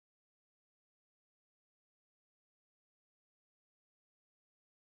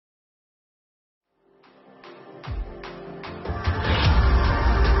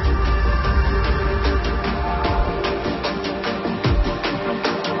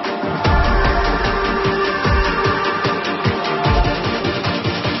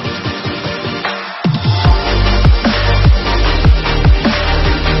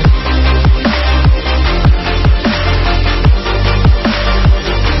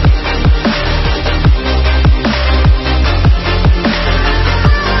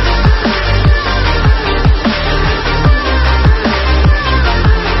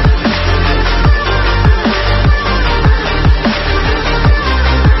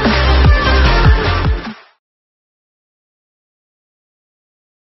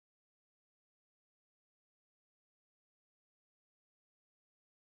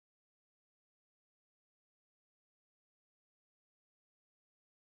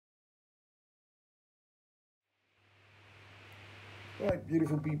Right,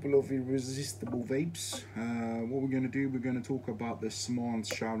 beautiful people of irresistible vapes. What we're going to do, we're going to talk about the Smoant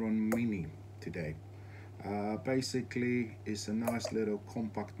Charon Mini today. Basically, it's a nice little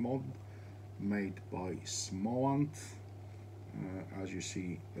compact mod made by Smoant. As you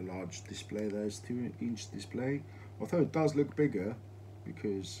see, the large display there is 2-inch display. Although it does look bigger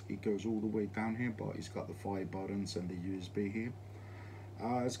because it goes all the way down here, but it's got the 5 buttons and the USB here.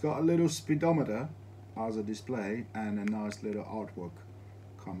 It's got a little speedometer as a display and a nice little artwork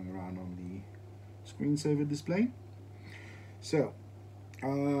coming around on the screensaver display. So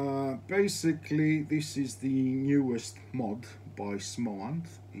basically this is the newest mod by Smoant.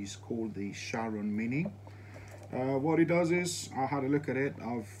 It's called the Charon Mini. What it does is, I had a look at it,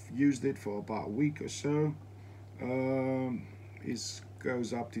 I've used it for about a week or so. It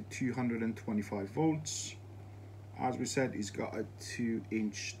goes up to 225 volts. As we said, it's got a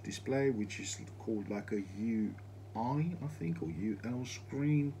 2-inch display, which is called like a UI, I think, or UL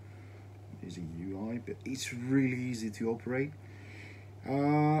screen. It's a UI, but it's really easy to operate.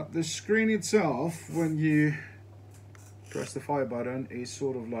 The screen itself, when you press the fire button, it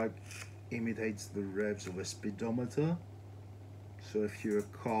sort of like imitates the revs of a speedometer. So if you're a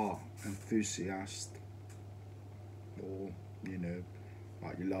car enthusiast, or you know,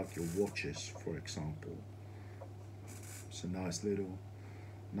 like you like your watches, for example, it's a nice little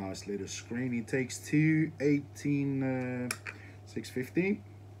screen. It takes two 18650.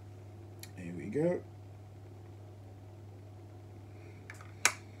 Here we go.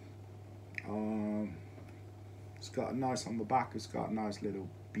 It's got a nice on the back. It's got a nice little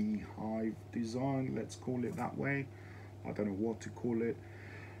beehive design. Let's call it that way. I don't know what to call it.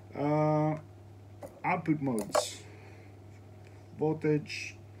 Output modes.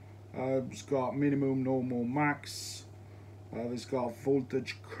 Voltage. It's got minimum, normal, max. It's got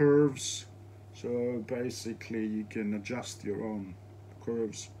voltage curves, so basically you can adjust your own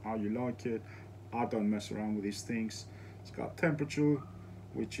curves how you like it. I don't mess around with these things. It's got temperature,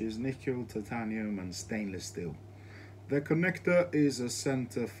 which is nickel, titanium and stainless steel. The connector is a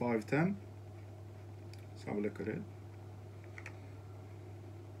center 510. Let's have a look at it.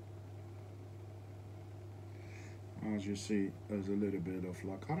 As you see, there's a little bit of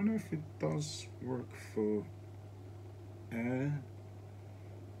like, I don't know if it does work for air.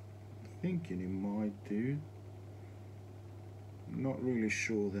 Thinking it might do. Not really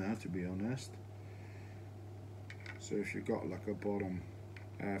sure there, to be honest. So if you've got like a bottom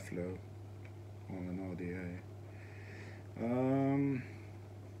airflow on an RDA.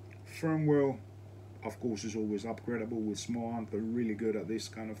 Firmware, of course, is always upgradable with Smoant. They're really good at this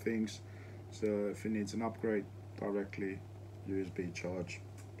kind of things. So if it needs an upgrade, directly USB charge,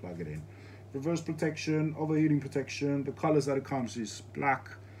 plug it in. Reverse protection, overheating protection. The colors that it comes is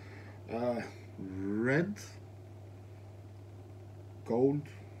black, red, gold,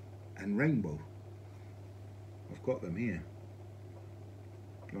 and rainbow. I've got them here.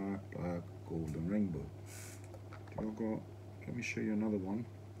 Black, gold, and rainbow. Let me show you another one.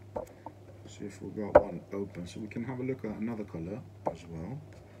 See if we've got one open, so we can have a look at another color as well.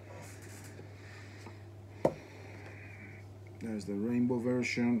 There's the rainbow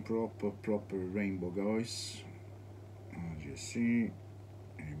version, proper rainbow, guys. As you see,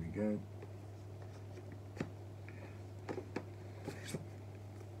 here we go.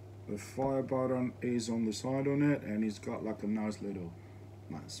 The fire button is on the side on it, and it's got like a nice little,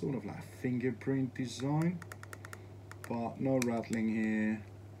 sort of like fingerprint design, but no rattling here.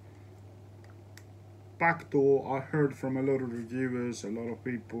 Back door, I heard from a lot of reviewers, a lot of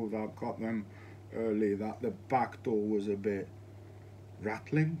people that got them early, that the back door was a bit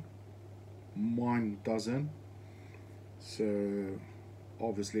rattling. Mine doesn't. So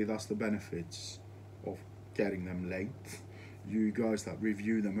obviously that's the benefits of getting them late. You guys that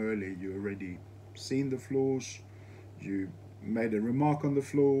review them early, you already seen the flaws, you made a remark on the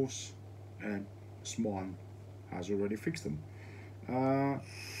flaws, and Smoant has already fixed them. I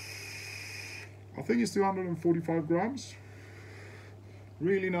think it's 245 grams.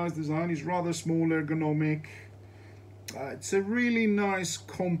 Really nice design. It's rather small, ergonomic. It's a really nice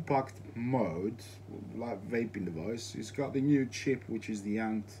compact mode, like vaping device. It's got the new chip, which is the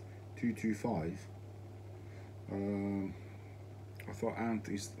Ant 225. I thought Ant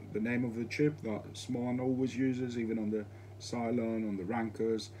is the name of the chip that Smoant always uses, even on the Cylon, on the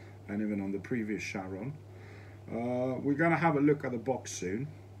Rankers, and even on the previous Charon. We're gonna have a look at the box soon.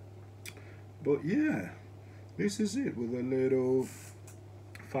 But yeah, this is it with a little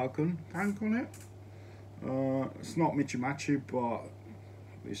Falcon tank on it. It's not Michi Machi, but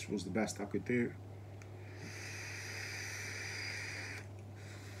this was the best I could do.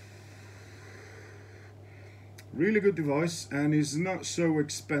 Really good device, and it's not so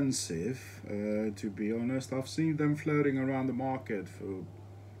expensive, to be honest. I've seen them floating around the market for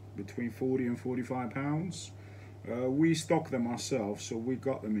between 40 and 45 pounds. We stock them ourselves, so we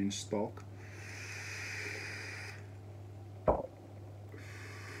got them in stock.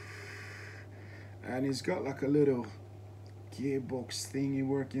 And it's got like a little gearbox thingy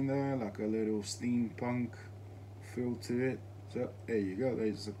working there, like a little steampunk feel to it. So there you go,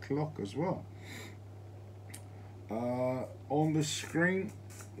 there's a clock as well. On the screen,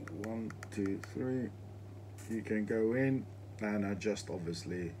 1, 2, 3, you can go in and adjust,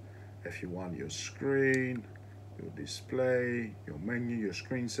 obviously, if you want your screen, your display, your menu, your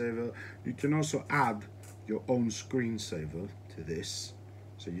screensaver. You can also add your own screensaver to this,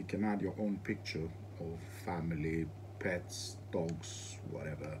 so you can add your own picture of family, pets, dogs,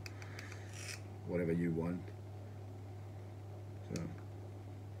 whatever you want. So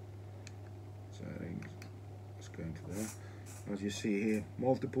settings, let's go into there. As you see here,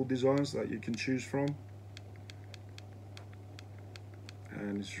 multiple designs that you can choose from,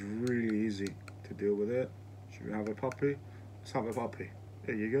 and it's really easy to deal with it. Should we have a puppy? Let's have a puppy.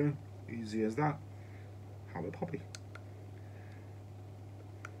 There you go, easy as that. Have a puppy.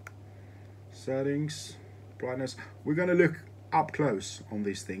 Settings, brightness. We're gonna look up close on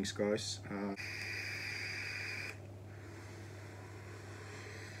these things, guys.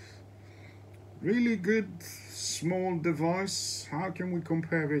 Really good small device. How can we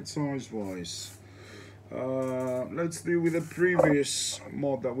compare it size wise? Let's do with the previous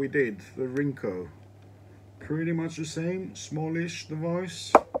mod that we did, the Rinko. Pretty much the same, smallish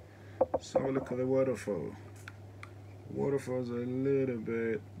device. Let's have a look at the waterfall. Waterfall's a little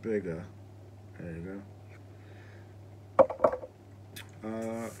bit bigger. There you go.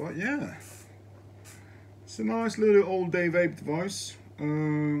 But yeah, it's a nice little old day vape device.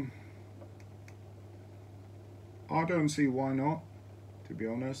 I don't see why not, to be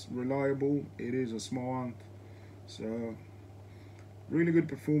honest. Reliable, it is a Smoant, so really good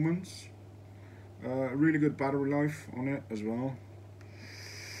performance, really good battery life on it as well.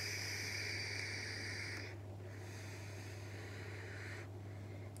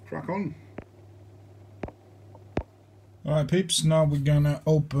 Crack on. Alright peeps, now we're gonna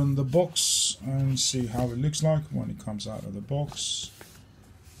open the box and see how it looks like when it comes out of the box.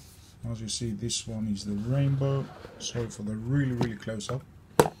 As you see, this one is the rainbow. Sorry for the really close up.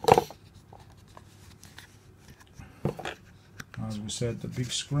 As we said, the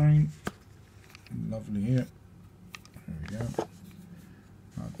big screen, lovely here. There we go.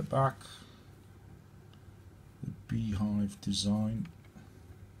 At the back, the beehive design.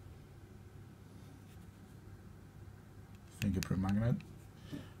 Fingerprint magnet.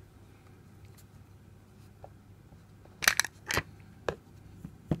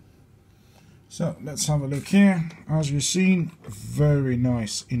 So let's have a look here. As you've seen, very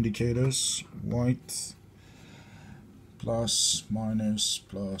nice indicators. White, plus, minus,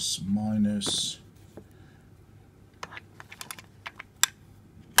 plus, minus.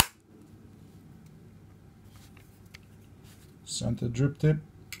 Center drip tip.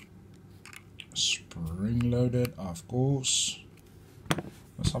 Spring loaded, of course.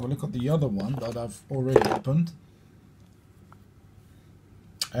 Let's have a look at the other one that I've already opened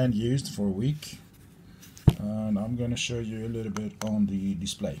and used for a week, and I'm going to show you a little bit on the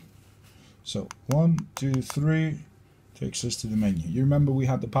display. So 1, 2, 3 takes us to the menu. You remember we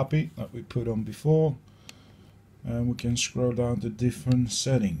had the puppy that we put on before, and we can scroll down to different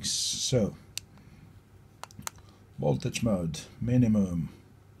settings. So voltage mode, minimum,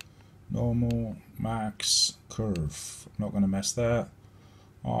 normal, max, curve. I'm not going to mess that.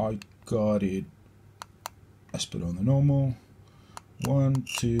 I got it. Let's put on the normal. 1,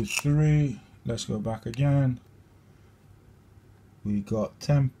 2, 3. Let's go back again. We got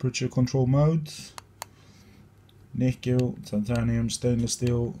temperature control mode, nickel, titanium, stainless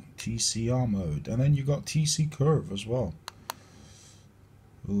steel, TCR mode, and then you got TC curve as well.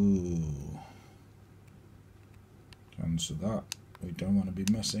 Ooh, cancel that. We don't want to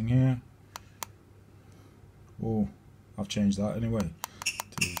be messing here. Oh, I've changed that anyway.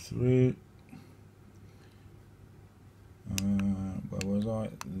 2, 3. Where was I?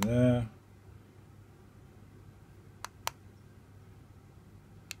 There.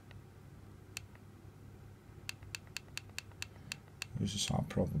 This is how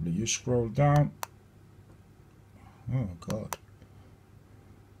probably you scroll down. Oh God.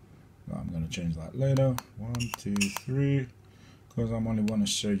 I'm going to change that later. 1, 2, 3. Because I'm only want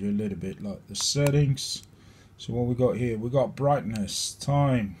to show you a little bit like the settings. So what we got here? We got brightness,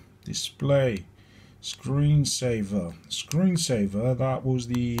 time, display, screensaver. Screensaver, that was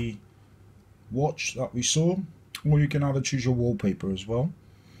the watch that we saw. or you can either choose your wallpaper as well.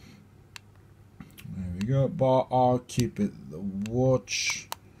 There we go, but I'll keep it the watch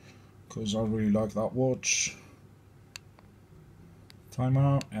because I really like that watch.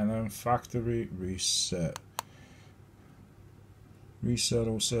 Timeout, and then factory reset. Reset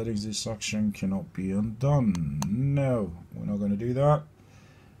all settings. This action cannot be undone. No, we're not going to do that.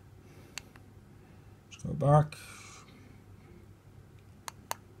 Let's go back.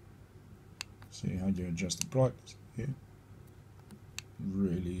 See how you adjust the brightness here.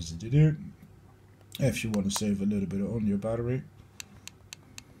 Really easy to do. If you want to save a little bit on your battery.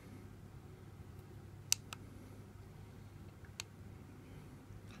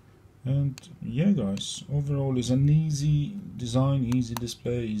 And yeah guys, overall is an easy design, easy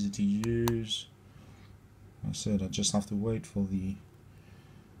display, easy to use. I said I just have to wait for the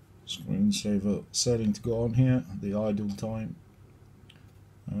screensaver setting to go on here, the idle time.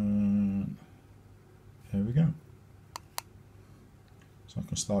 There we go. So I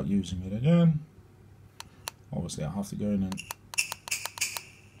can start using it again. Obviously I have to go in and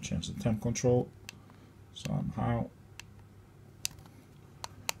change the temp control somehow.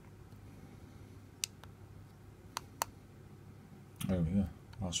 There we go,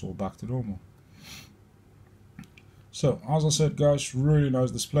 that's all back to normal. So as I said guys, really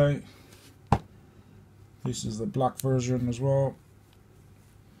nice display. This is the black version as well.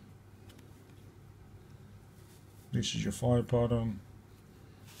 This is your fire pattern.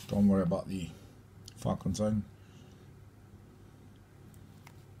 Don't worry about the fire contain.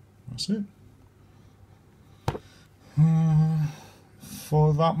 That's it.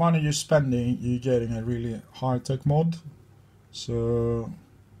 For that money you're spending, you're getting a really high-tech mod. So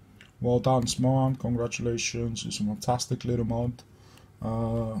well done Smoant, congratulations, it's a fantastic little mod.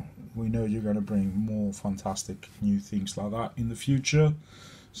 We know you're going to bring more fantastic new things like that in the future,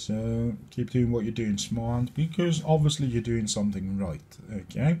 so keep doing what you're doing Smoant, because obviously you're doing something right.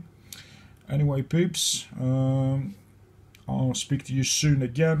 Okay, anyway peeps, I'll speak to you soon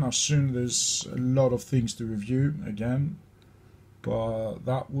again. As soon there's a lot of things to review again, but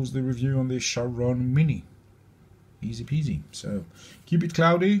that was the review on this Charon Mini. Easy peasy. So keep it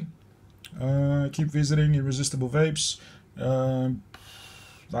cloudy, keep visiting Irresistible Vapes.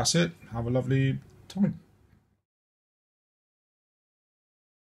 That's it. Have a lovely time.